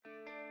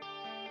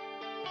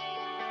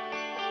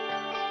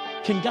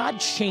Can God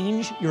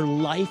change your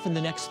life in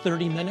the next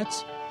 30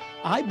 minutes?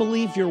 I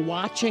believe you're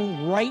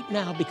watching right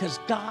now because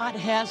God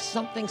has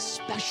something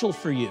special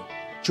for you.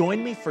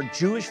 Join me for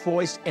Jewish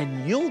Voice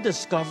and you'll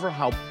discover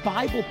how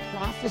Bible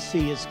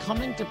prophecy is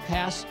coming to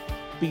pass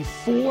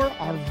before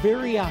our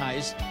very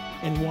eyes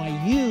and why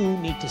you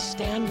need to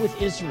stand with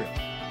Israel.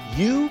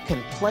 You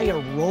can play a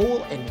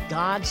role in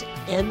God's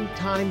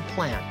end-time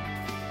plan.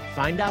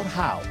 Find out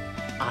how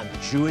on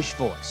Jewish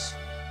Voice.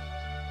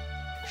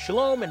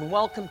 Shalom and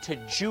welcome to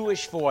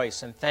Jewish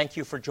Voice, and thank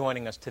you for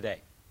joining us today.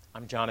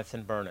 I'm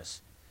Jonathan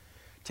Bernis.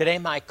 Today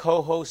my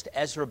co-host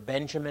Ezra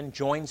Benjamin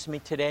joins me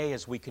today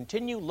as we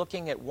continue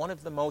looking at one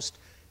of the most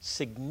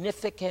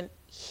significant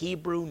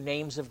Hebrew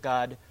names of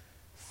God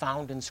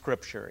found in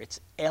Scripture. It's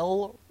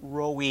El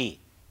Roi.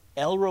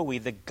 El Roi,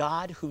 the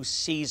God who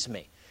sees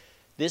me.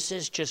 This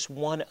is just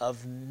one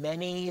of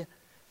many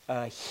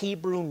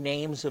Hebrew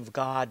names of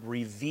God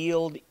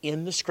revealed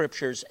in the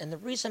Scriptures, and the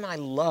reason I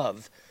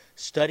love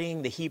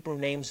studying the Hebrew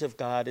names of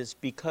God is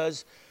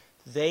because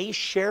they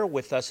share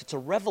with us, it's a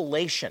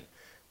revelation.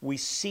 We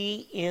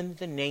see in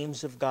the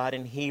names of God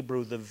in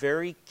Hebrew the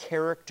very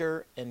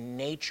character and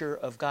nature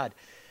of God.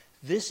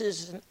 This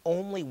isn't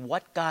only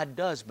what God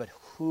does, but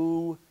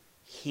who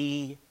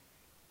He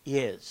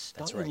is.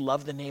 That's Don't right. you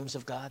love the names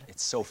of God?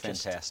 It's so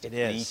fantastic. It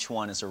is. And each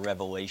one is a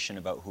revelation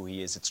about who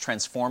He is. It's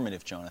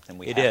transformative, Jonathan.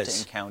 We It have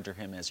is. to encounter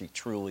Him as He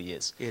truly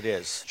is. It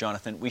is.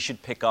 Jonathan, we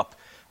should pick up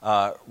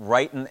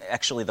right in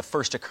actually the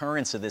first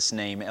occurrence of this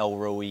name, El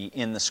Roi,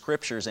 in the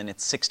Scriptures, and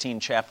it's 16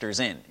 chapters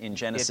in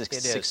Genesis It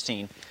is.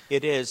 16.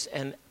 It is.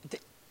 And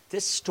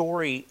this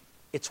story,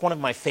 it's one of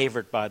my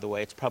favorite, by the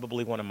way. It's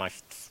probably one of my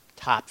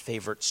top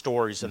favorite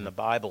stories in the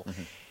Bible.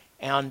 Mm-hmm.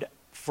 And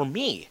for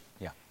me,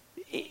 Yeah.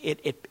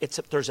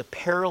 there's a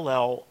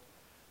parallel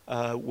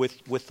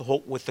with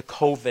the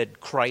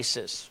COVID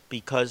crisis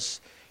because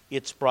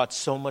it's brought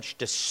so much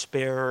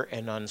despair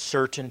and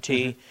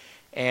uncertainty. Mm-hmm.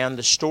 And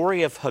the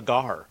story of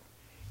Hagar,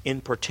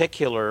 in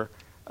particular,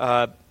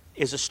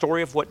 is a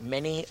story of what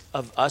many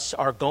of us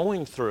are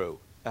going through.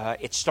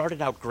 It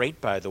started out great,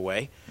 by the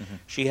way. Mm-hmm.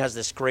 She has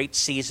this great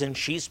season.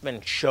 She's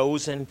been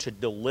chosen to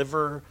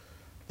deliver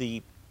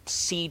the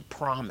seed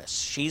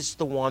promise. She's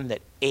the one that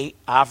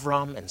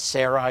Avram and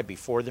Sarai,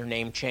 before their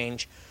name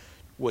change,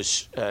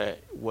 was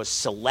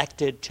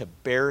selected to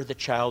bear the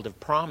child of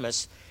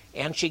promise,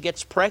 and she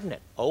gets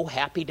pregnant. Oh,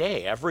 happy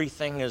day.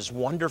 Everything is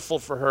wonderful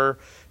for her.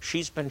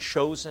 She's been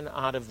chosen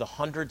out of the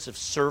hundreds of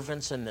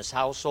servants in this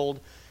household.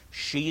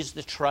 She's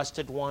the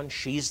trusted one.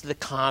 She's the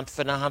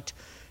confidant.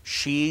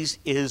 She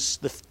is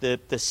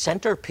the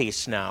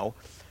centerpiece now,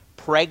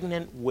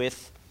 pregnant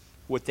with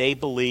what they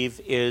believe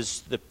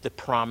is the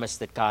promise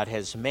that God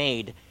has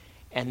made.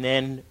 And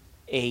then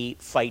a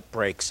fight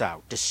breaks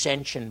out.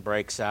 Dissension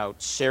breaks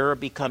out. Sarah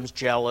becomes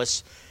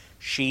jealous.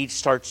 She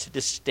starts to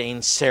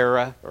disdain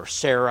Sarah or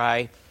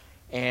Sarai.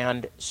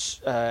 And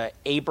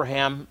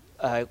Abraham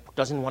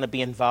doesn't want to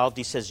be involved.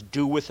 He says,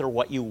 do with her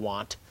what you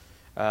want.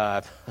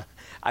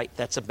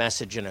 That's a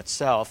message in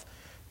itself.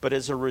 But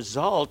as a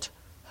result,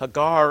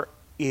 Hagar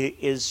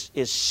is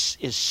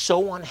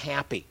so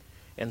unhappy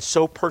and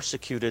so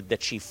persecuted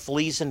that she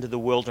flees into the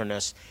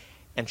wilderness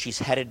and she's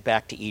headed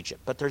back to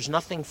Egypt. But there's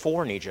nothing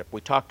for in Egypt. We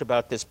talked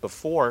about this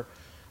before.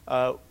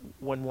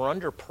 When we're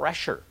under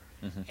pressure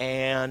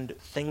and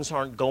things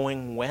aren't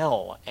going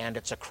well and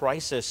it's a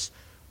crisis,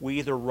 we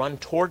either run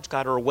towards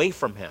God or away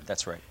from Him.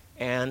 That's right.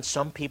 And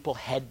some people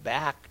head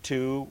back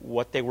to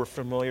what they were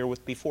familiar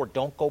with before.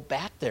 Don't go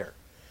back there.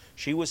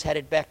 She was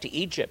headed back to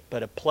Egypt,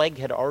 but a plague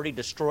had already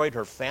destroyed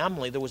her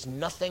family. There was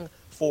nothing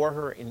for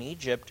her in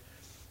Egypt.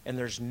 And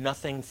there's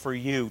nothing for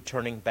you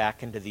turning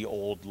back into the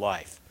old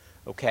life,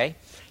 okay?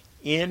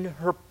 In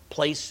her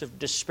place of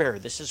despair,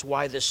 this is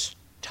why this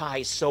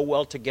ties so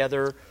well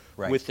together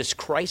with this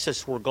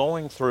crisis we're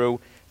going through.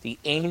 The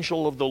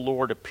angel of the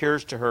Lord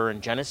appears to her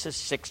in Genesis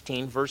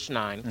 16, verse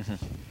 9,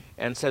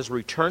 and says,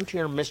 return to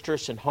your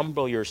mistress and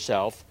humble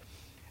yourself.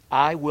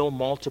 I will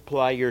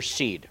multiply your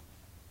seed,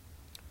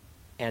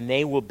 and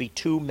they will be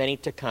too many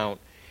to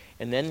count.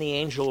 And then the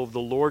angel of the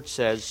Lord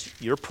says,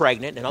 you're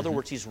pregnant. In other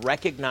words, he's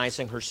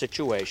recognizing her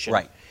situation.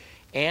 Right.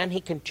 And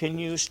he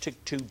continues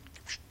to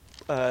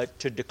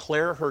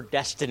declare her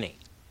destiny.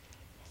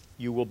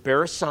 You will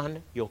bear a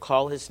son. You'll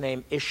call his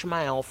name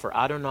Ishmael, for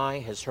Adonai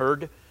has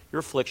heard your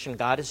affliction.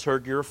 God has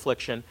heard your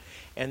affliction.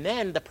 And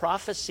then the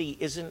prophecy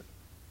isn't,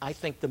 I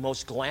think, the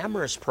most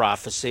glamorous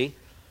prophecy.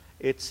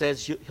 It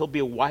says he'll be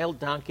a wild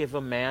donkey of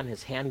a man.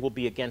 His hand will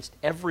be against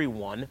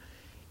everyone.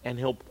 And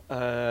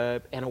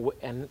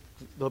and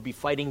they'll be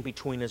fighting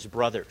between his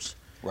brothers.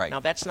 Right.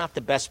 Now, that's not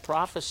the best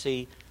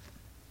prophecy,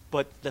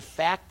 but the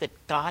fact that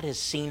God has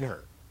seen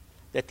her,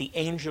 that the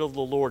angel of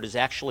the Lord has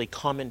actually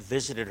come and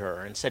visited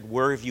her and said,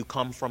 where have you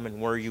come from and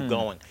where are you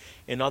going?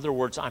 In other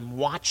words, I'm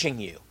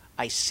watching you.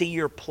 I see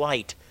your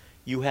plight.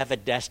 You have a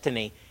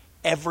destiny.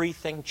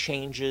 Everything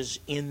changes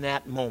in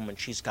that moment.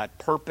 She's got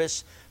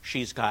purpose.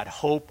 She's got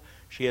hope.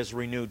 She has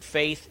renewed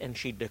faith, and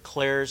she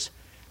declares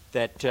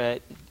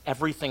that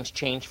everything's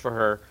changed for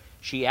her.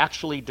 she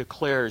actually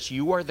declares,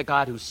 "You are the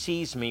God who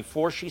sees me,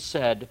 for," she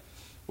said,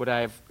 would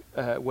I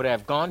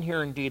have gone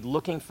here indeed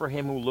looking for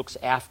him who looks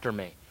after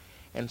me."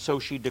 And so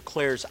she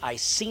declares, "I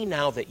see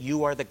now that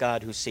you are the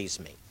God who sees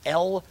me."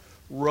 El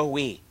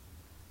Roi.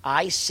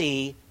 I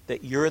see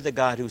that you're the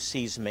God who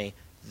sees me.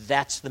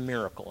 That's the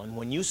miracle. And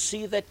when you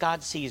see that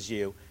God sees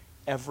you,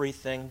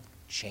 everything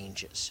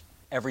changes.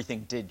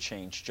 Everything did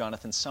change.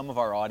 Jonathan, some of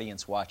our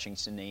audience watching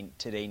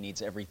today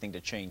needs everything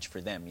to change for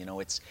them. You know,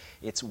 it's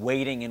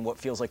waiting in what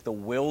feels like the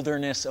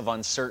wilderness of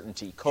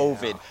uncertainty,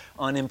 COVID,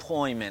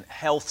 unemployment,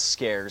 health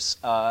scares.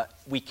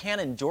 We can't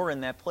endure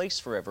in that place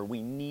forever.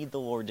 We need the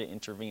Lord to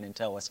intervene and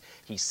tell us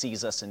he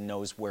sees us and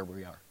knows where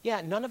we are.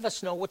 Yeah, none of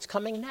us know what's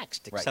coming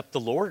next, except the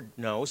Lord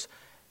knows.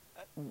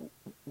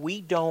 We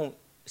don't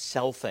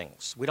sell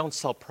things. We don't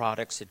sell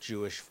products at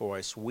Jewish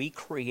Voice. We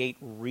create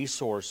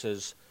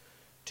resources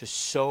to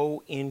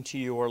sow into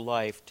your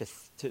life,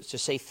 to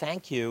say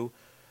thank you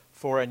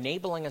for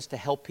enabling us to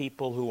help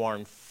people who are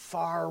in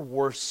far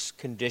worse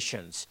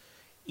conditions,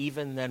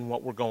 even than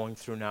what we're going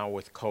through now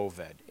with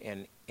COVID.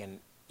 In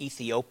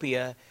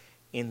Ethiopia,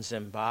 in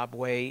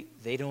Zimbabwe,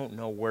 they don't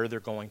know where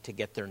they're going to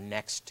get their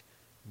next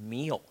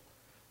meal.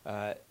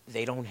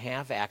 They don't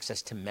have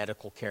access to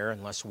medical care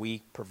unless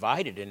we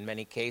provide it in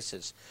many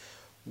cases.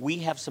 We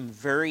have some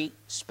very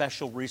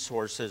special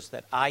resources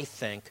that I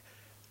think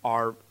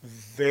are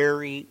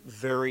very,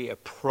 very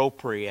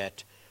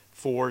appropriate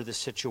for the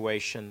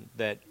situation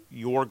that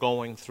you're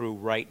going through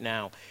right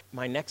now.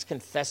 My next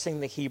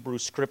Confessing the Hebrew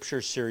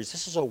Scriptures series,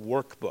 this is a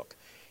workbook,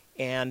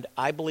 and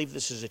I believe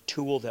this is a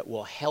tool that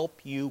will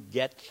help you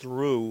get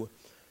through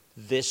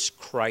this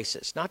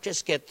crisis. Not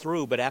just get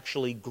through, but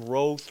actually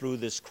grow through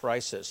this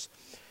crisis.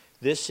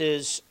 This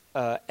is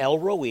El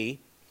Roi,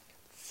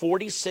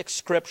 46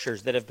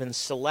 scriptures that have been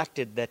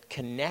selected that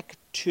connect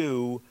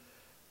to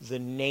the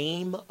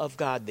name of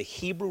God, the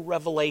Hebrew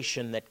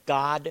revelation that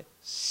God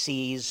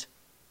sees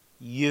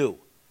you.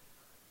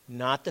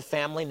 Not the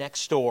family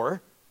next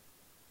door,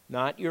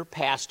 not your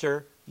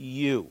pastor,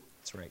 you.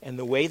 That's right. And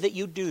the way that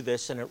you do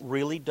this, and it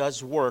really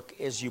does work,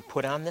 is you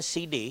put on the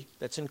CD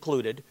that's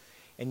included,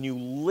 and you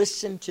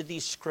listen to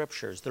these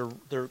scriptures.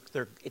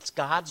 It's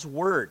God's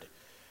word.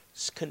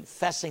 It's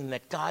confessing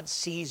that God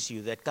sees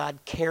you, that God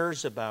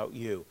cares about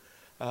you,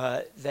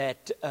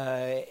 that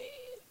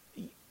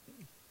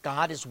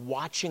God is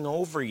watching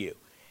over you.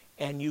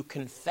 And you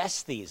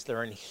confess these.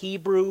 They're in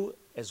Hebrew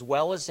as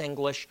well as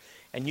English,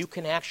 and you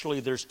can actually,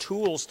 there's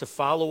tools to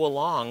follow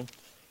along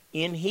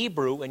in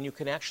Hebrew, and you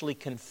can actually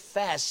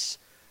confess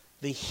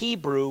the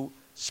Hebrew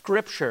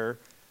scripture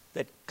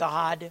that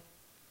God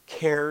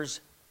cares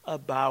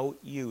about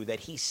you,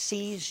 that he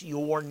sees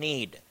your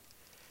need,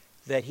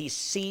 that he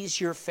sees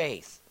your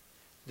faith,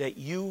 that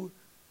you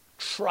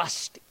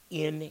trust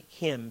in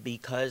him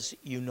because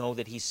you know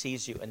that he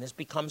sees you. And this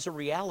becomes a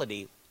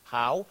reality.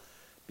 How?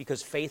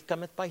 Because faith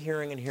cometh by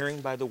hearing, and hearing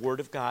by the word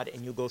of God.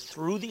 And you go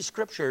through these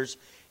scriptures,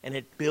 and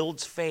it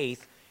builds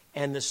faith.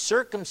 And the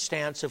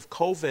circumstance of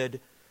COVID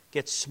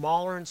gets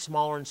smaller and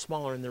smaller and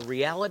smaller. And the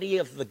reality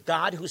of the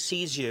God who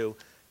sees you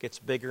gets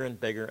bigger and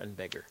bigger and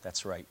bigger.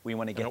 That's right. We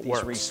want to get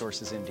these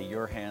resources into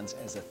your hands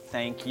as a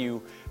thank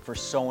you for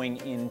sowing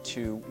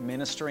into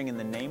ministering in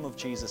the name of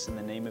Jesus, in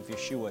the name of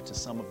Yeshua, to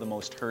some of the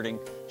most hurting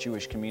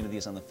Jewish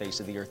communities on the face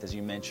of the earth. As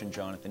you mentioned,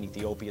 Jonathan,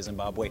 Ethiopia,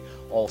 Zimbabwe,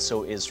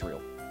 also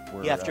Israel.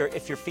 Yeah,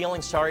 if you're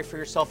feeling sorry for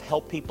yourself,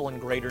 help people in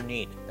greater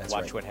need. That's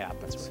Watch right. what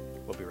happens. That's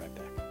right. We'll be right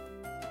back.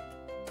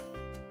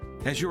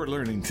 As you're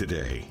learning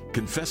today,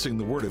 confessing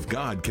the Word of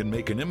God can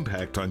make an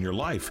impact on your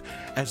life,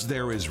 as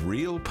there is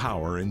real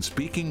power in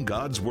speaking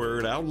God's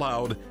Word out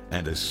loud,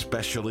 and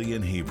especially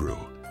in Hebrew.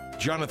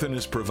 Jonathan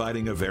is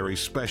providing a very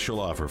special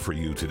offer for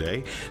you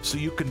today, so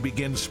you can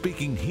begin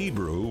speaking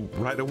Hebrew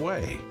right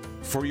away.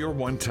 For your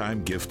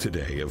one-time gift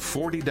today of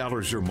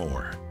 $40 or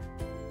more,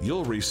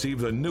 you'll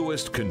receive the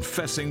newest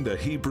Confessing the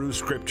Hebrew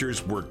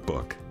Scriptures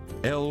workbook,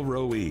 El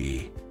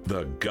Roi,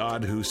 the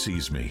God Who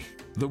Sees Me.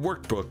 The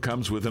workbook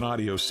comes with an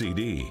audio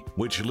CD,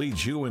 which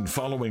leads you in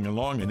following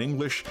along in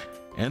English,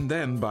 and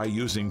then by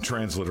using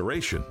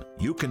transliteration,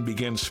 you can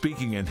begin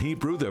speaking in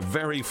Hebrew the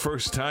very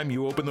first time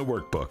you open the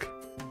workbook.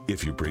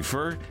 If you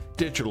prefer,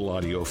 digital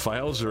audio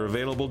files are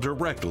available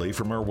directly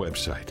from our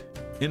website.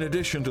 In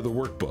addition to the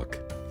workbook,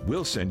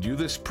 we'll send you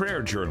this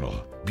prayer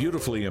journal,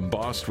 beautifully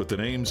embossed with the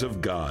names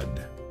of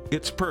God.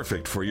 It's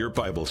perfect for your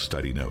Bible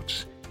study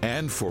notes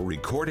and for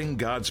recording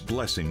God's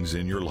blessings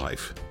in your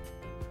life.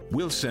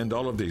 We'll send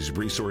all of these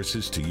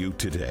resources to you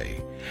today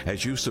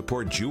as you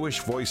support Jewish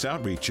Voice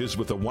Outreaches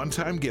with a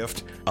one-time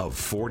gift of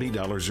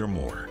 $40 or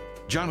more.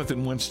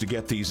 Jonathan wants to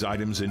get these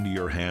items into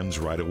your hands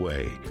right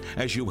away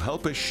as you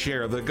help us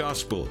share the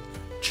gospel,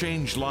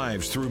 change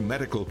lives through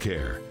medical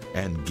care,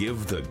 and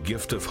give the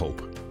gift of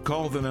hope.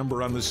 Call the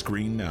number on the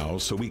screen now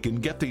so we can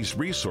get these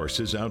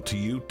resources out to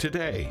you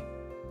today.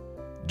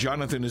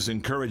 Jonathan is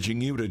encouraging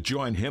you to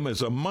join him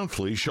as a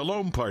monthly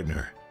Shalom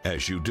partner.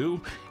 As you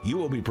do, you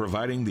will be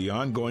providing the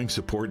ongoing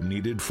support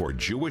needed for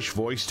Jewish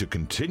Voice to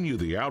continue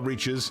the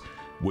outreaches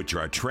which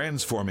are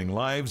transforming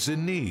lives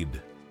in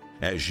need.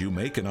 as you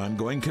make an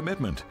ongoing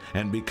commitment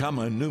and become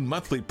a new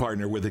monthly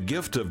partner with a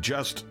gift of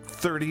just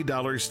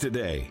 $30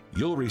 today.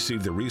 You'll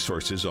receive the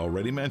resources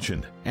already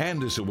mentioned,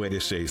 and as a way to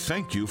say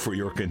thank you for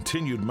your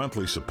continued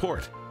monthly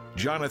support,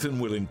 Jonathan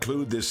will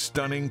include this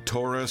stunning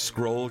Torah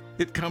scroll.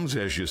 It comes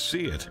as you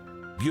see it,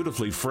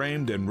 beautifully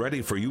framed and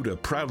ready for you to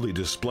proudly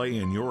display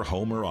in your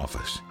home or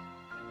office.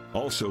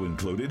 Also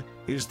included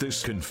is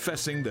this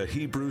Confessing the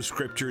Hebrew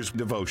Scriptures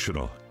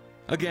devotional.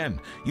 Again,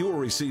 you will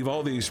receive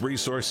all these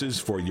resources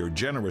for your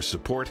generous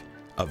support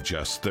of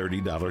just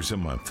 $30 a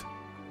month.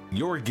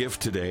 Your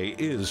gift today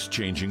is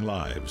changing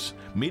lives,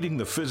 meeting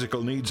the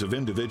physical needs of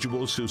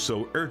individuals who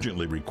so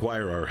urgently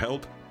require our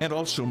help, and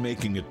also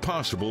making it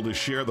possible to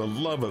share the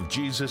love of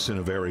Jesus in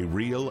a very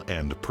real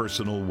and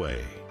personal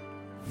way.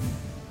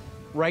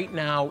 Right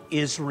now,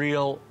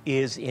 Israel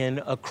is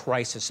in a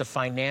crisis, a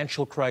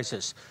financial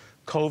crisis.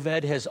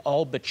 COVID has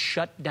all but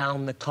shut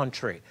down the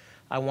country.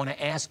 I want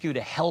to ask you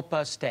to help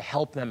us to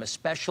help them,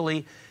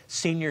 especially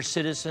senior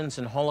citizens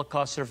and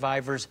Holocaust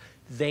survivors.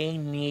 They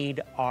need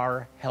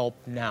our help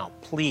now.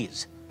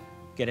 Please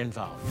get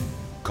involved.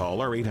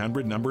 Call our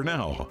 800 number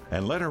now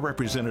and let our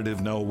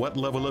representative know what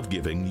level of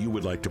giving you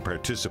would like to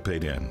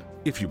participate in.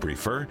 If you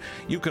prefer,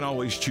 you can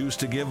always choose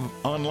to give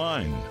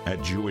online at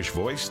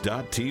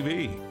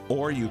jewishvoice.tv,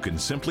 or you can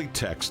simply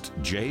text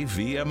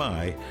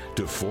JVMI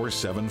to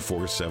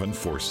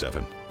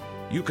 474747.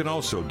 You can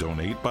also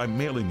donate by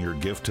mailing your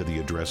gift to the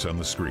address on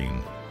the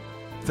screen.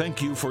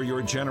 Thank you for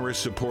your generous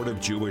support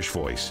of Jewish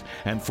Voice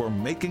and for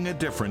making a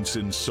difference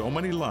in so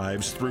many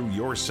lives through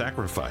your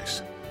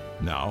sacrifice.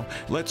 Now,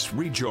 let's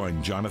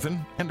rejoin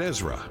Jonathan and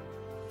Ezra.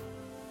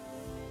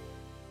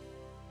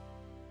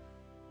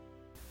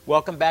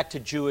 Welcome back to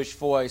Jewish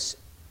Voice.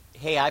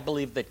 Hey, I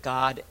believe that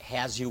God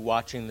has you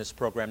watching this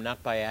program,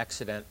 not by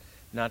accident,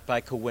 not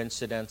by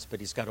coincidence, but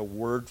He's got a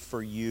word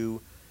for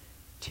you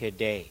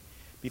today.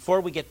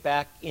 Before we get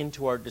back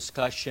into our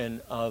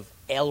discussion of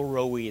El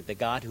Roi, the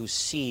God who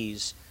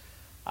sees,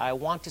 I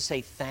want to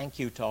say thank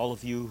you to all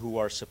of you who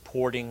are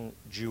supporting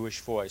Jewish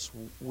Voice.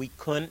 We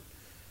couldn't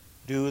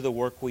do the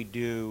work we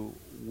do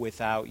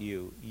without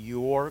you.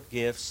 Your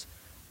gifts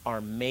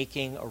are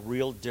making a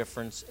real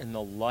difference in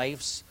the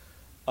lives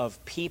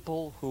of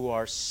people who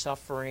are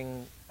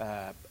suffering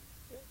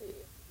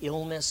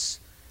illness,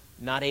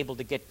 not able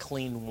to get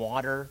clean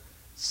water,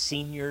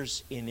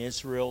 seniors in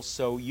Israel.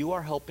 So you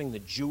are helping the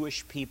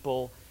Jewish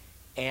people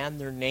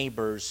and their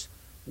neighbors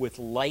with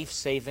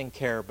life-saving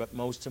care, but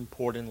most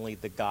importantly,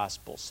 the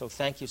gospel. So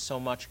thank you so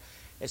much,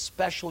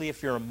 especially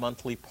if you're a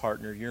monthly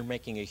partner. You're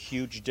making a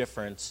huge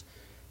difference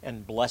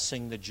and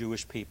blessing the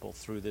Jewish people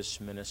through this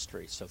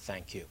ministry. So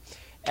thank you.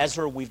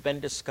 Ezra, we've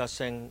been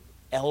discussing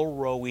El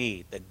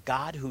Roi, the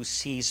God who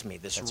sees me,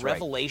 this That's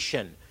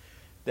revelation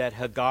that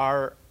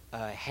Hagar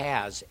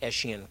has as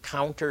she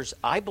encounters,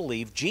 I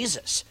believe,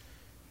 Jesus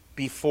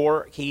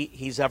before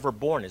he's ever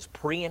born, is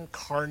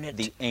pre-incarnate.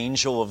 The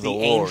angel of the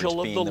Lord, angel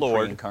of being the the Lord.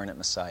 pre-incarnate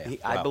Messiah. Wow.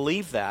 I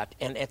believe that,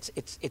 and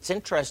it's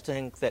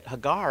interesting that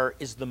Hagar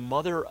is the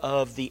mother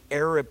of the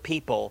Arab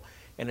people,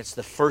 and it's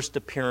the first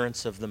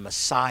appearance of the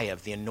Messiah,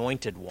 of the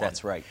Anointed One.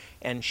 That's right.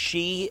 And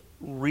she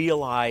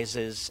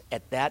realizes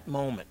at that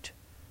moment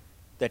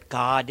that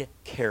God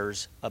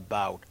cares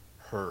about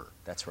her.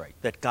 That's right.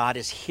 That God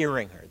is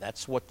hearing her.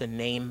 That's what the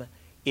name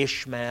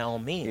Ishmael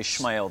means.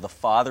 Ishmael, the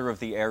father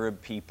of the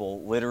Arab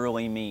people,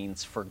 literally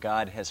means for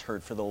God has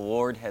heard, for the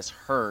Lord has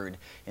heard,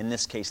 in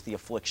this case, the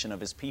affliction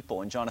of His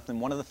people. And Jonathan,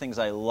 one of the things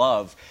I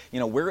love,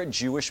 we're a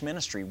Jewish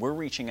ministry. We're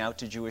reaching out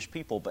to Jewish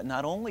people, but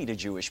not only to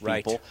Jewish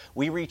people, Right.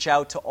 we reach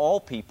out to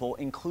all people,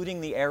 including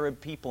the Arab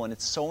people. And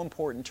it's so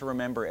important to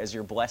remember, as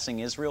you're blessing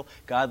Israel,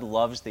 God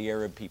loves the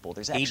Arab people.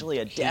 There's actually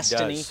a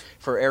destiny does.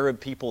 for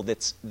Arab people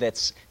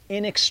that's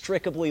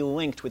inextricably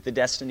linked with the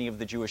destiny of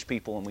the Jewish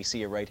people, and we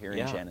see it right here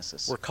in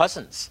Genesis. We're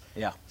cousins.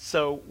 Yeah.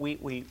 So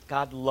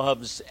God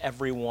loves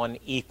everyone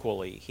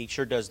equally. He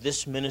sure does.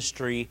 This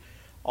ministry,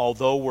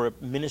 although we're a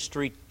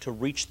ministry to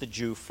reach the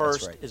Jew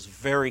first, right. is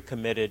very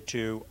committed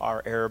to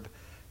our Arab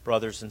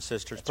brothers and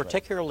sisters, That's right.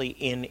 particularly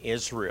in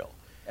Israel.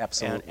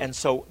 Absolutely. And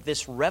so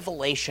this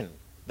revelation,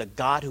 the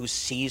God who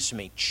sees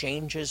me,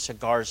 changes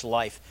Hagar's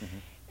life. Mm-hmm.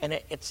 And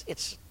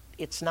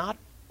it's not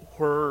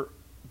her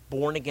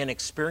born-again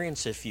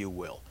experience, if you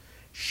will.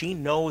 She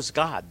knows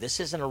God. This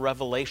isn't a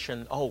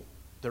revelation, oh,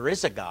 there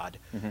is a God.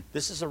 Mm-hmm.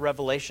 This is a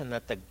revelation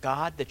that the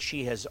God that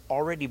she has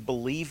already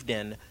believed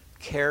in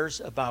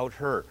cares about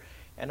her.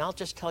 And I'll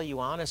just tell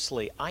you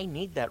honestly, I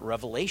need that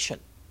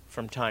revelation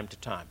from time to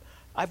time.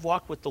 I've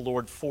walked with the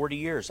Lord 40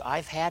 years.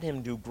 I've had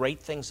Him do great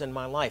things in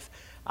my life.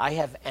 I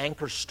have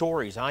anchor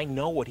stories. I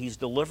know what He's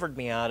delivered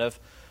me out of.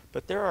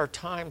 But there are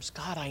times,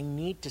 God, I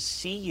need to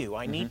see You.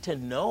 I need to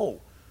know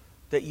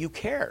that You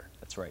care.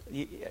 That's right.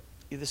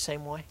 You the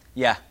same way?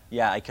 Yeah,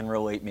 I can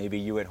relate. Maybe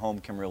you at home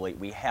can relate.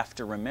 We have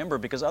to remember,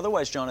 because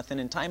otherwise, Jonathan,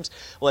 in times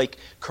like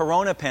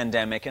Corona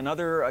pandemic and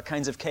other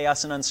kinds of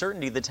chaos and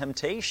uncertainty, the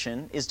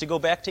temptation is to go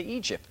back to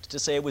Egypt, to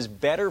say it was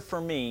better for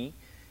me,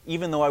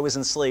 even though I was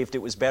enslaved,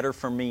 it was better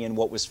for me in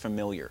what was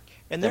familiar.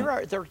 And there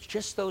are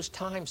just those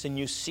times, and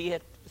you see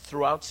it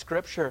throughout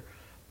Scripture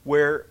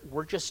where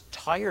we're just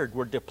tired,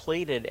 we're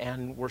depleted,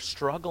 and we're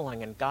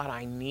struggling, and God,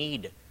 I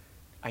need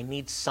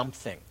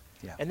something.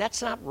 Yeah. And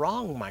that's not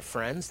wrong, my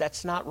friends.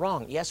 That's not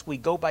wrong. Yes, we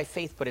go by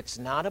faith, but it's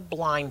not a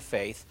blind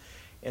faith.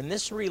 And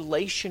this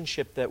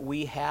relationship that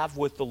we have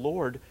with the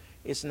Lord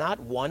is not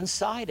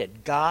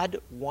one-sided. God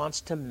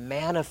wants to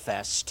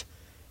manifest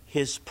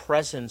His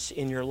presence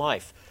in your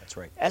life. That's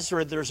right.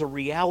 Ezra, there's a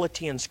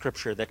reality in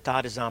Scripture that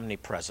God is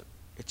omnipresent.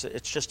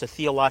 It's just a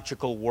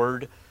theological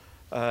word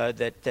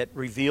that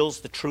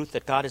reveals the truth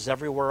that God is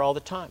everywhere all the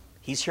time.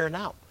 He's here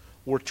now.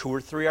 Where 2 or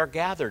 3 are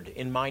gathered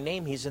in my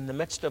name, He's in the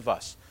midst of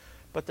us.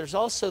 But there's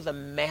also the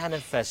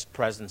manifest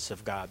presence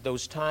of God,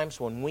 those times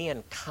when we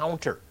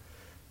encounter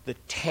the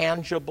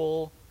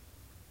tangible,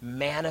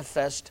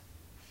 manifest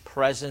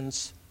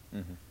presence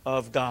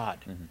of God,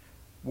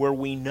 where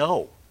we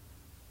know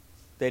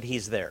that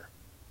He's there,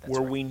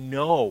 where we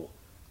know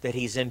that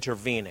He's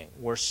intervening,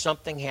 where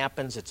something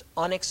happens, it's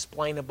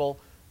unexplainable.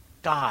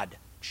 God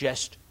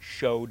just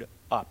showed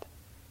up.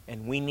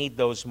 And we need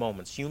those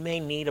moments. You may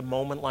need a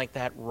moment like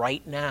that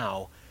right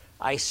now.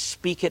 I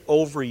speak it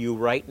over you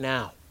right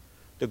now.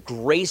 The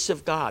grace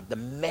of God, the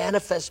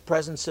manifest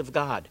presence of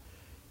God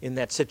in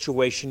that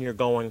situation you're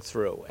going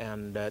through.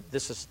 And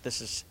this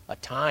is a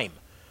time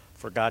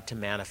for God to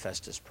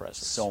manifest His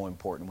presence. So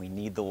important. We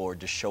need the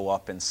Lord to show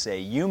up and say,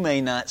 you may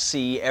not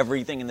see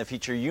everything in the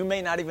future. You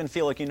may not even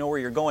feel like you know where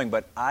you're going,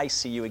 but I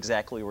see you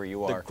exactly where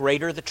you are. The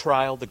greater the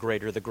trial, the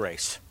greater the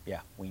grace. Yeah,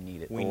 we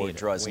need it. We the Lord need it.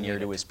 draws We near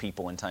need to it. His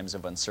people in times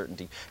of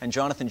uncertainty. And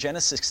Jonathan,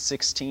 Genesis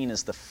 16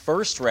 is the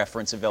first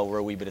reference of El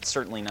Roi, but it's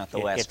certainly not the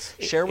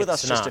last. Share with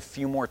us just a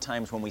few more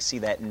times when we see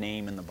that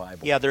name in the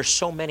Bible. Yeah, there's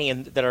so many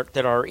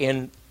that are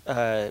in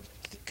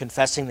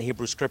confessing the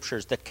Hebrew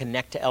Scriptures that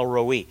connect to El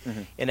Roi.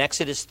 In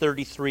Exodus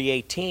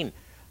 33:18,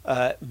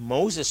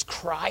 Moses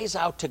cries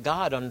out to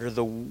God under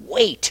the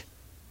weight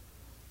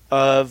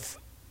of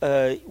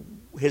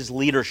his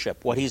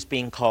leadership, what he's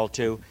being called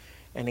to,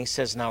 and he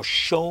says, now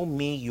show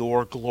me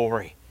your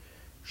glory.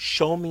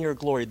 Show me your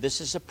glory.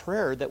 This is a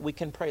prayer that we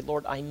can pray.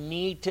 Lord, I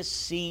need to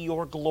see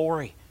your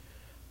glory.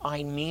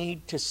 I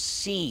need to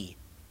see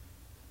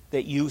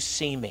that you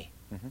see me.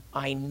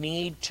 I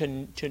need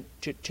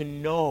to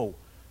know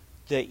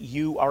that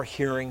you are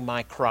hearing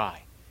my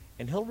cry.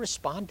 And He'll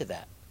respond to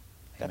that.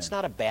 That's Amen.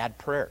 not a bad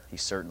prayer. He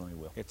certainly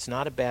will. It's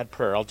not a bad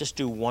prayer. I'll just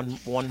do one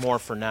more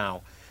for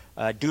now.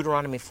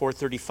 Deuteronomy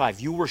 4:35.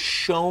 You were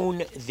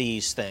shown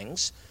these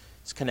things.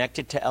 It's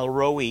connected to El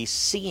Roi,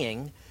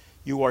 seeing.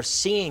 You are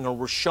seeing or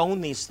were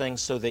shown these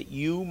things so that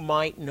you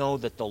might know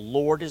that the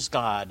Lord is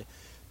God.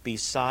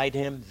 Beside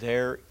Him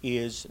there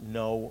is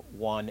no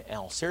one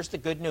else. Here's the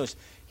good news.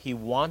 He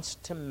wants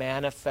to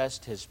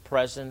manifest His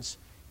presence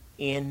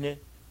in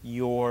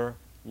your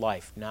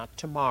life. Not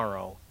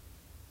tomorrow,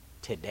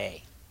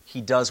 today. He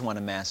does want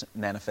to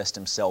manifest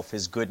Himself,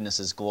 His goodness,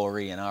 His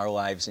glory in our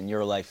lives, in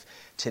your life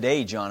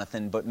today,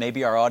 Jonathan. But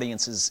maybe our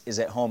audience is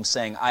at home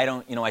saying,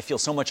 I feel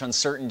so much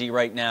uncertainty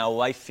right now.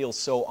 Life feels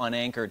so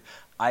unanchored.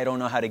 I don't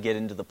know how to get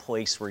into the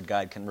place where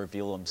God can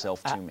reveal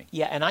Himself to me.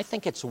 Yeah, and I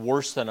think it's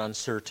worse than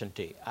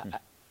uncertainty.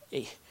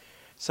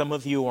 Some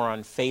of you are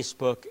on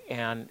Facebook,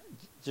 and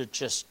they're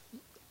just,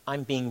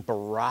 I'm being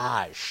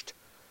barraged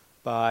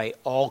by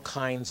all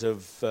kinds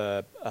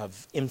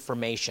of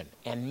information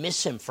and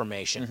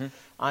misinformation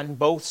on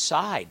both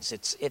sides.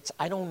 It's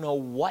I don't know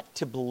what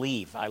to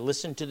believe. I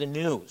listen to the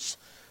news.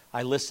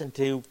 I listen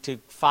to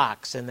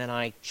Fox, and then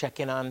I check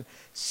in on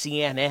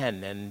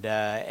CNN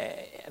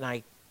and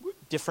I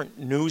different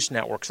news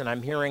networks, and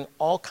I'm hearing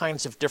all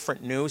kinds of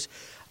different news.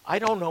 I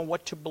don't know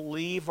what to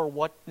believe or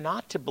what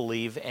not to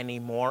believe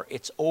anymore.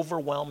 It's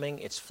overwhelming.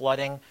 It's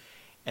flooding.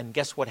 And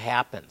guess what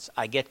happens?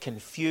 I get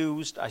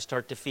confused. I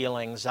start to feel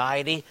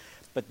anxiety.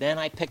 But then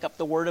I pick up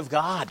the Word of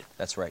God.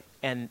 That's right.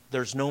 And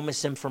there's no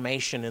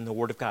misinformation in the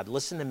Word of God.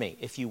 Listen to me.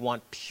 If you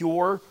want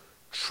pure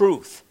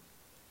truth,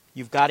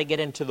 you've got to get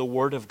into the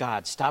Word of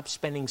God. Stop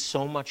spending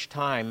so much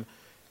time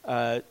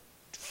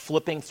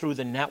flipping through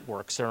the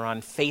networks or on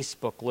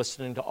Facebook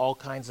listening to all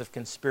kinds of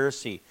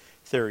conspiracy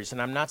theories.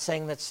 And I'm not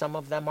saying that some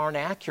of them aren't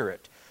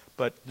accurate.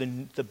 But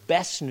the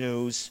best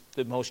news,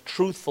 the most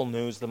truthful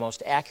news, the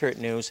most accurate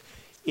news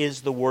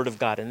is the Word of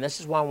God. And this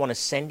is why I want to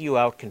send you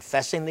out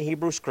confessing the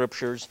Hebrew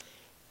Scriptures,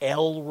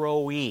 El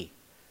Roi,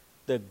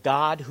 the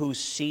God who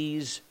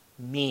sees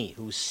me,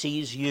 who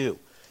sees you.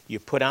 You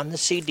put on the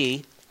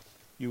CD,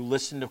 you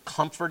listen to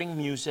comforting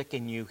music,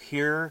 and you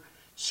hear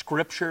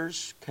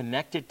Scriptures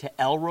connected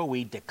to El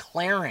Roi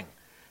declaring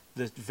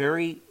the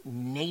very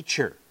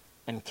nature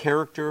and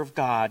character of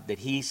God, that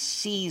He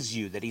sees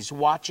you, that He's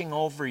watching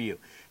over you,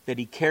 that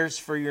He cares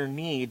for your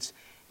needs,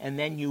 and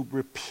then you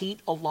repeat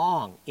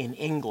along in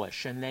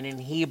English and then in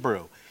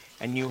Hebrew.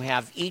 And you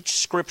have each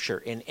scripture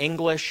in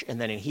English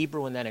and then in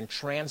Hebrew and then in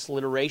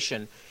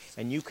transliteration.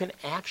 And you can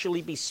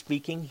actually be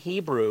speaking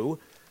Hebrew,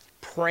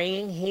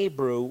 praying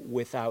Hebrew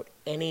without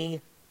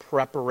any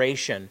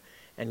preparation.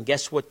 And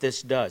guess what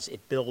this does?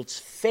 It builds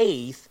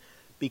faith,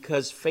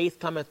 because faith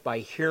cometh by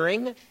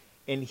hearing,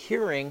 and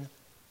hearing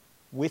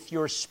with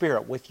your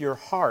spirit, with your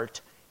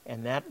heart,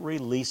 and that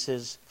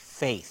releases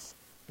faith.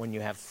 When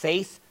you have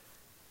faith,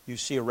 you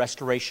see a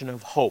restoration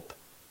of hope.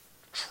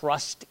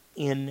 Trust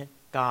in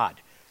God.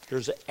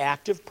 There's an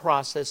active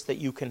process that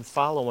you can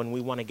follow, and we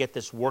want to get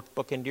this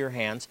workbook into your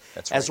hands.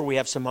 That's right. Ezra, we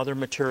have some other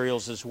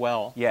materials as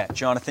well. Yeah,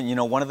 Jonathan, you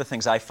know, one of the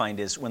things I find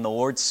is when the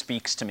Lord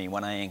speaks to me,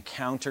 when I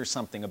encounter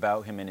something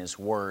about Him in His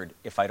Word,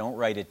 if I don't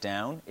write it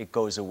down, it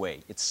goes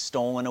away. It's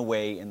stolen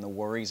away in the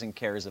worries and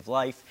cares of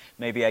life.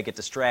 Maybe I get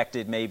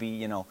distracted. Maybe,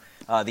 you know,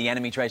 the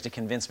enemy tries to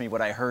convince me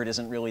what I heard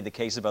isn't really the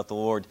case about the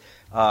Lord.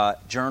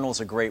 Journal's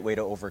a great way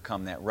to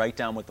overcome that. Write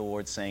down what the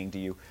Lord's saying to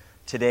you.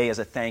 Today, as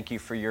a thank you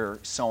for your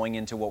sowing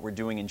into what we're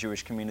doing in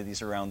Jewish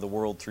communities around the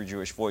world through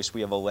Jewish Voice,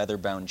 we have a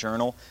leather-bound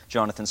journal.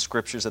 Jonathan's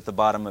scriptures at the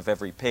bottom of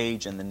every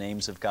page and the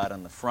names of God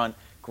on the front.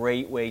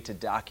 Great way to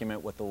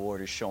document what the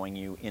Lord is showing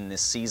you in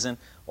this season.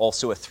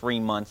 Also a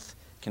 3-month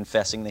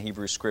Confessing the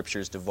Hebrew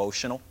Scriptures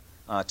devotional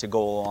to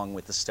go along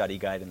with the study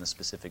guide and the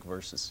specific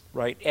verses.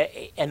 Right,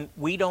 and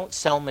we don't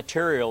sell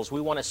materials.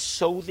 We want to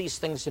sow these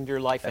things into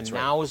your life, That's and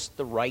right. now is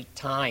the right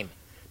time.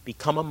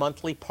 Become a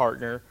monthly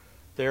partner.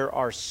 There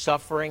are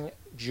suffering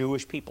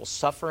Jewish people,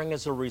 suffering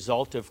as a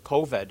result of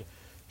COVID.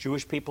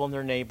 Jewish people and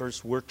their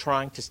neighbors. We're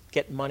trying to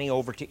get money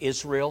over to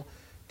Israel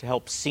to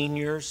help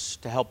seniors,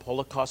 to help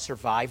Holocaust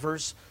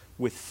survivors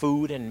with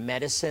food and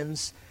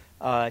medicines,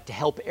 to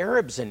help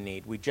Arabs in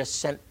need. We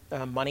just sent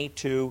money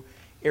to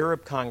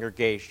Arab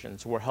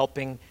congregations. We're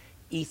helping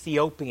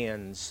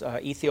Ethiopians,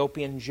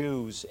 Ethiopian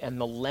Jews, and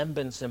the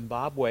Lemba,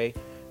 Zimbabwe,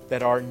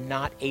 that are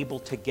not able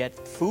to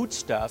get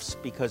foodstuffs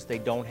because they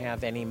don't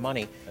have any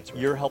money. That's right.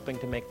 You're helping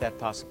to make that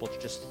possible.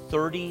 It's just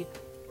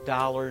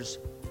 $30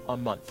 a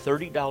month.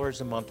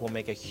 $30 a month will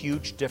make a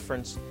huge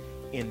difference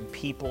in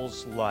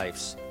people's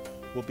lives.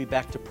 We'll be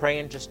back to pray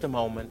in just a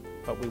moment,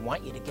 but we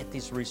want you to get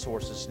these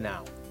resources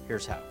now.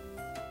 Here's how.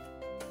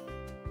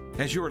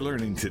 As you're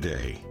learning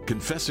today,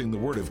 confessing the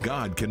Word of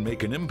God can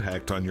make an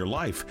impact on your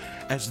life,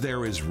 as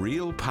there is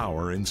real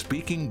power in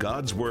speaking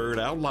God's Word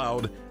out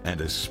loud,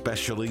 and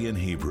especially in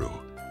Hebrew.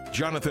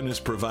 Jonathan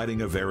is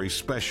providing a very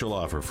special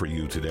offer for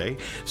you today,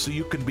 so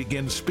you can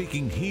begin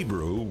speaking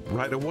Hebrew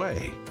right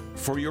away.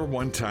 For your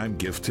one-time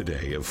gift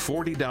today of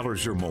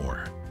 $40 or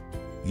more,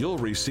 you'll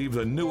receive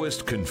the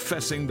newest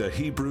Confessing the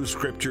Hebrew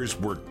Scriptures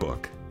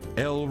workbook,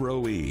 El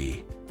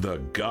Roi, the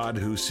God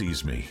Who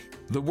Sees Me.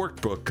 The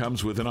workbook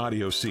comes with an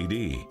audio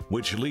CD,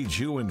 which leads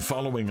you in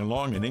following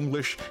along in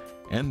English,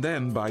 and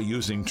then by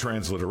using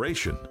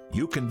transliteration,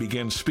 you can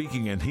begin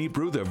speaking in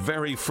Hebrew the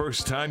very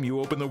first time you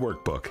open the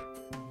workbook.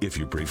 If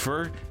you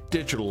prefer,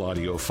 digital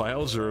audio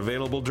files are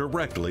available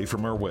directly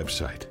from our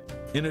website.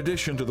 In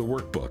addition to the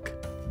workbook,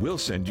 we'll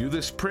send you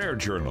this prayer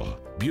journal,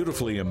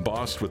 beautifully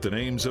embossed with the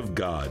names of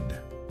God.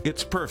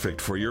 It's perfect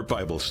for your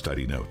Bible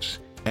study notes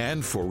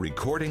and for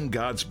recording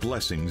God's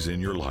blessings in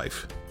your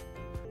life.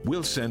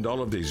 We'll send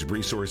all of these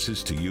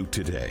resources to you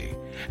today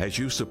as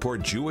you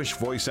support Jewish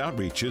Voice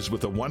Outreaches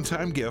with a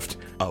one-time gift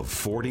of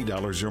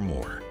 $40 or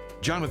more.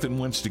 Jonathan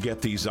wants to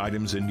get these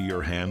items into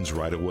your hands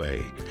right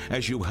away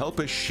as you help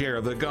us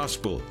share the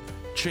gospel,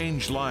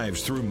 change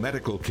lives through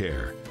medical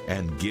care,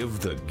 and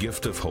give the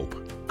gift of hope.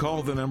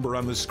 Call the number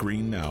on the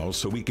screen now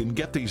so we can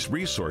get these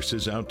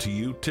resources out to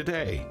you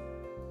today.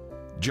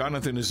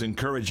 Jonathan is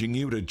encouraging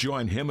you to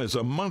join him as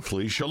a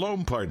monthly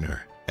Shalom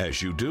partner.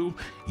 As you do,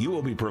 you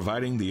will be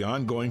providing the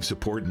ongoing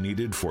support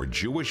needed for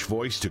Jewish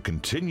Voice to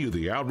continue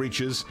the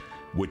outreaches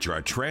which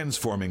are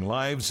transforming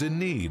lives in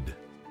need.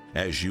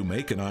 As you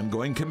make an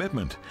ongoing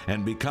commitment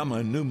and become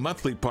a new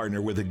monthly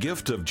partner with a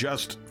gift of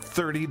just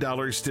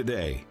 $30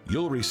 today,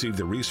 you'll receive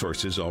the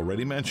resources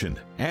already mentioned.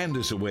 And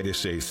as a way to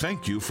say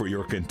thank you for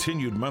your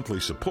continued monthly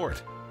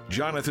support,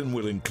 Jonathan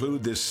will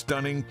include this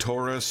stunning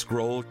Torah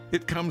scroll.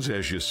 It comes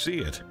as you see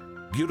it,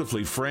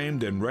 beautifully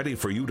framed and ready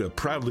for you to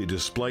proudly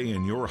display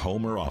in your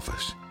home or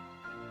office.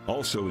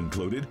 Also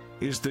included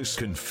is this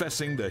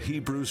Confessing the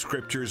Hebrew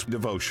Scriptures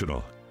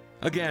devotional.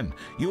 Again,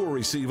 you will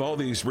receive all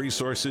these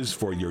resources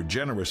for your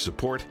generous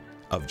support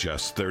of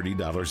just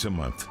 $30 a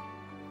month.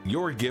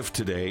 Your gift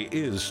today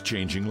is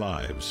changing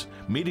lives,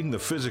 meeting the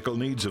physical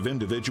needs of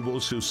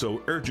individuals who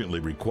so urgently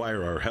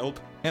require our help,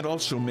 and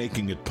also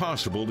making it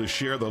possible to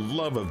share the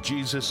love of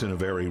Jesus in a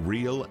very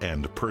real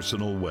and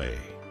personal way.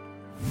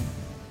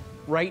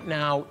 Right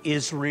now,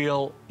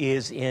 Israel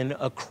is in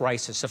a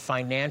crisis, a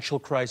financial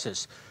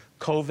crisis.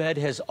 COVID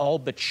has all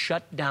but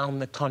shut down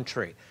the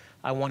country.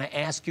 I want to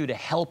ask you to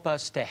help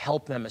us to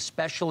help them,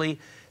 especially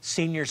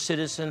senior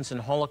citizens and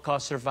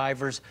Holocaust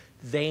survivors.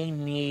 They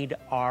need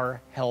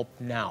our help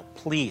now.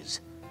 Please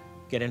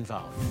get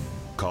involved.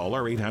 Call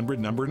our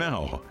 800 number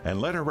now and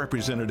let our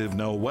representative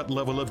know what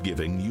level of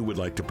giving you would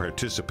like to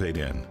participate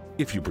in.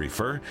 If you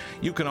prefer,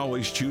 you can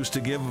always choose to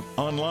give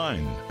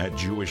online at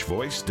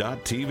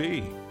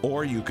jewishvoice.tv,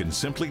 or you can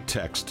simply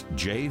text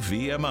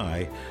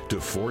JVMI to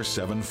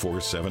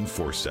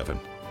 474747.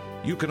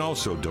 You can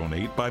also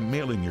donate by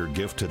mailing your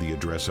gift to the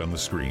address on the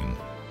screen.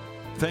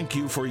 Thank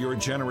you for your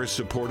generous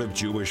support of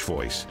Jewish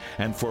Voice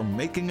and for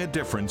making a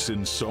difference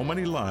in so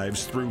many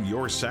lives through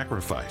your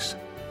sacrifice.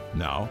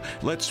 Now,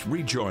 let's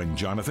rejoin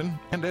Jonathan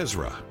and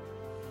Ezra.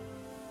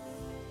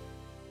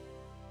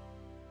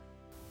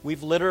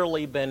 We've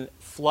literally been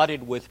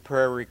flooded with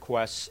prayer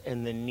requests,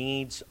 and the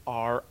needs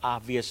are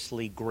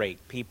obviously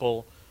great.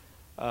 People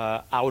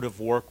out of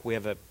work. We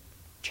have a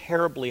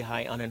terribly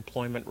high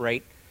unemployment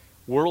rate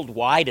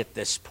worldwide at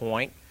this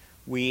point.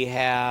 We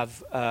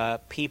have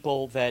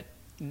people that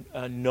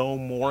know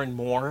more and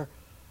more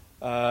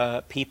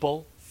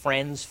people,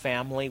 friends,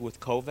 family with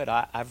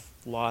COVID. I've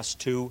lost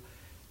 2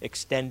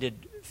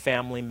 extended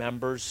family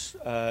members.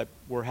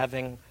 We're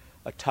having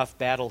a tough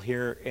battle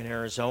here in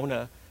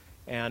Arizona,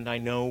 and I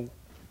know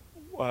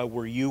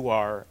where you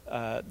are,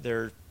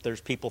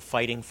 there's people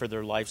fighting for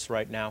their lives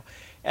right now.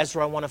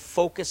 Ezra, I want to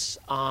focus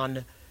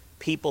on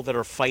people that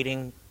are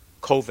fighting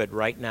COVID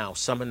right now,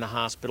 some in the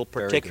hospital,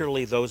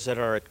 particularly those that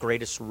are at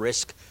greatest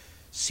risk,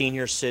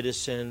 senior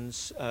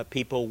citizens,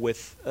 people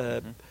with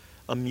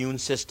immune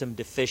system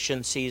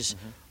deficiencies.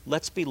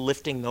 Let's be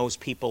lifting those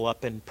people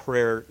up in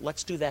prayer.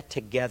 Let's do that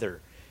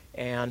together.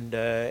 And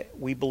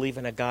we believe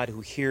in a God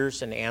who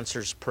hears and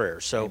answers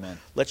prayer. So Amen.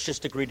 Let's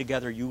just agree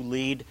together. You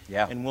lead,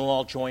 and we'll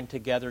all join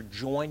together.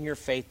 Join your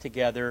faith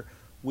together.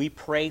 We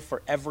pray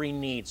for every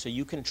need, so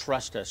you can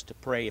trust us to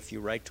pray if you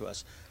write to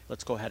us.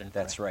 Let's go ahead and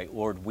pray. That's right,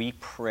 Lord. We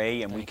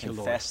pray and we Thank you,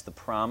 confess the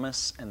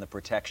promise and the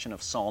protection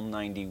of Psalm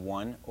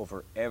 91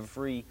 over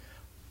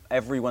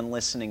everyone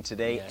listening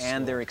today, Yes,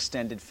 and their Lord.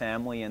 extended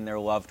family and their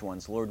loved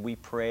ones. Lord, we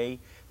pray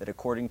that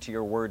according to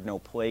your word, no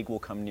plague will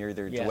come near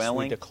their Yes,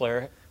 dwelling. we declare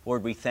it.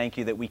 Lord, we thank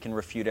you that we can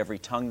refute every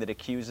tongue that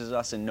accuses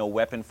us, and no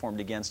weapon formed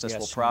against us Yes,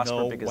 will prosper,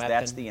 no because weapon,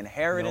 that's the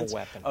inheritance no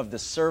weapon. of the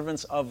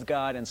servants of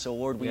God. And so,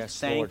 Lord, we Yes,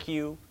 thank Lord.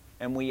 you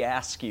and we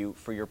ask you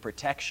for your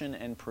protection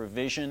and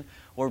provision.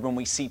 Lord, when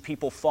we see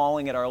people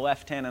falling at our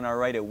left hand and our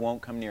right, it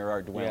won't come near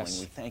our dwelling.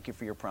 Yes. We thank you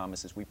for your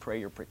promises. We pray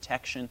your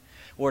protection.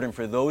 Lord, and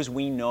for those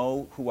we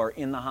know who are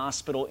in the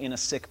hospital in a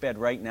sickbed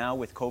right now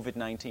with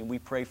COVID-19, we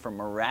pray for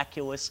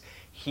miraculous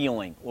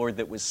healing, Lord,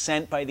 that was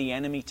sent by the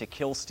enemy to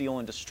kill, steal,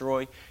 and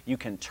destroy. You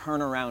can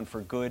turn around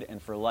for good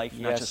and for life,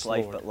 not Yes, just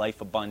life, Lord. but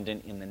life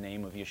abundant, in the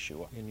name of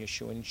Yeshua. In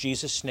Yeshua. In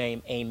Jesus'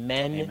 name,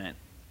 amen, Amen.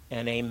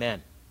 and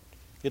amen.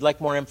 If you'd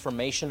like more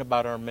information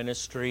about our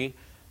ministry,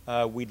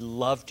 we'd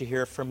love to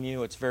hear from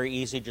you. It's very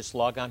easy. Just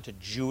log on to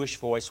Jewish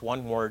Voice,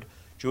 one word,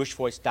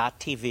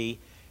 jewishvoice.tv,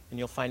 and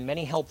you'll find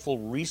many helpful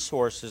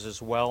resources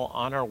as well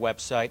on our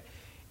website,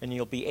 and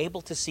you'll be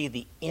able to see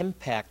the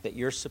impact that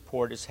your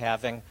support is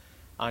having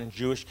on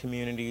Jewish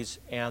communities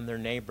and their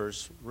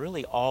neighbors,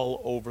 really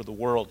all over the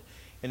world.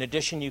 In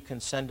addition, you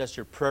can send us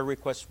your prayer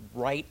requests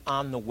right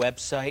on the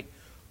website.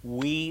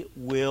 We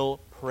will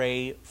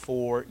pray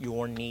for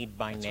your need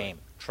by name.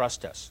 right.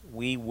 Trust us.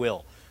 We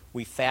will.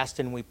 We fast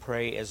and we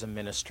pray as a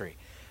ministry.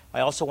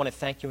 I also want to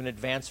thank you in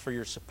advance for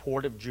your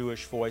support of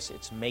Jewish Voice.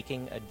 It's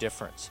making a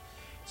difference.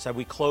 So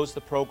we close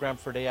the program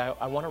for today.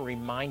 I want to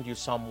remind you,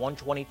 Psalm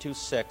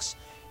 122:6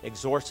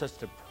 exhorts us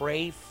to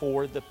pray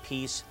for the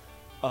peace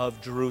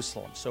of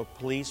Jerusalem. So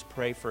please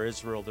pray for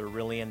Israel. They're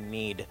really in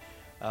need.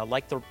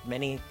 Like the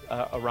many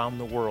around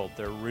the world,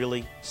 they're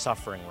really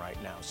suffering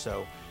right now.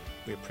 So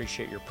we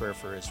appreciate your prayer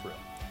for Israel.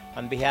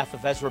 On behalf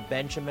of Ezra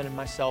Benjamin and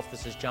myself,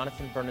 this is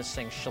Jonathan Bernis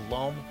saying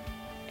shalom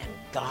and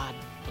God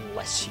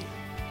bless you.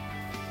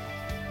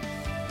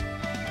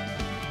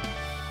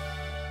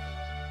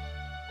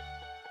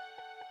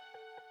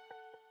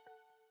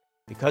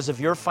 Because of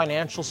your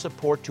financial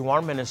support to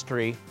our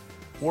ministry,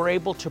 we're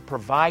able to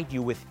provide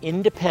you with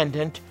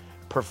independent,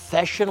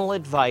 professional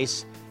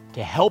advice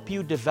to help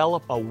you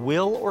develop a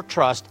will or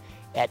trust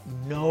at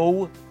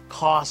no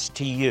cost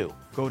to you.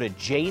 Go to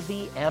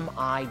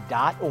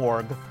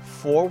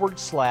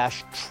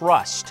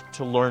jvmi.org/trust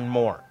to learn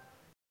more.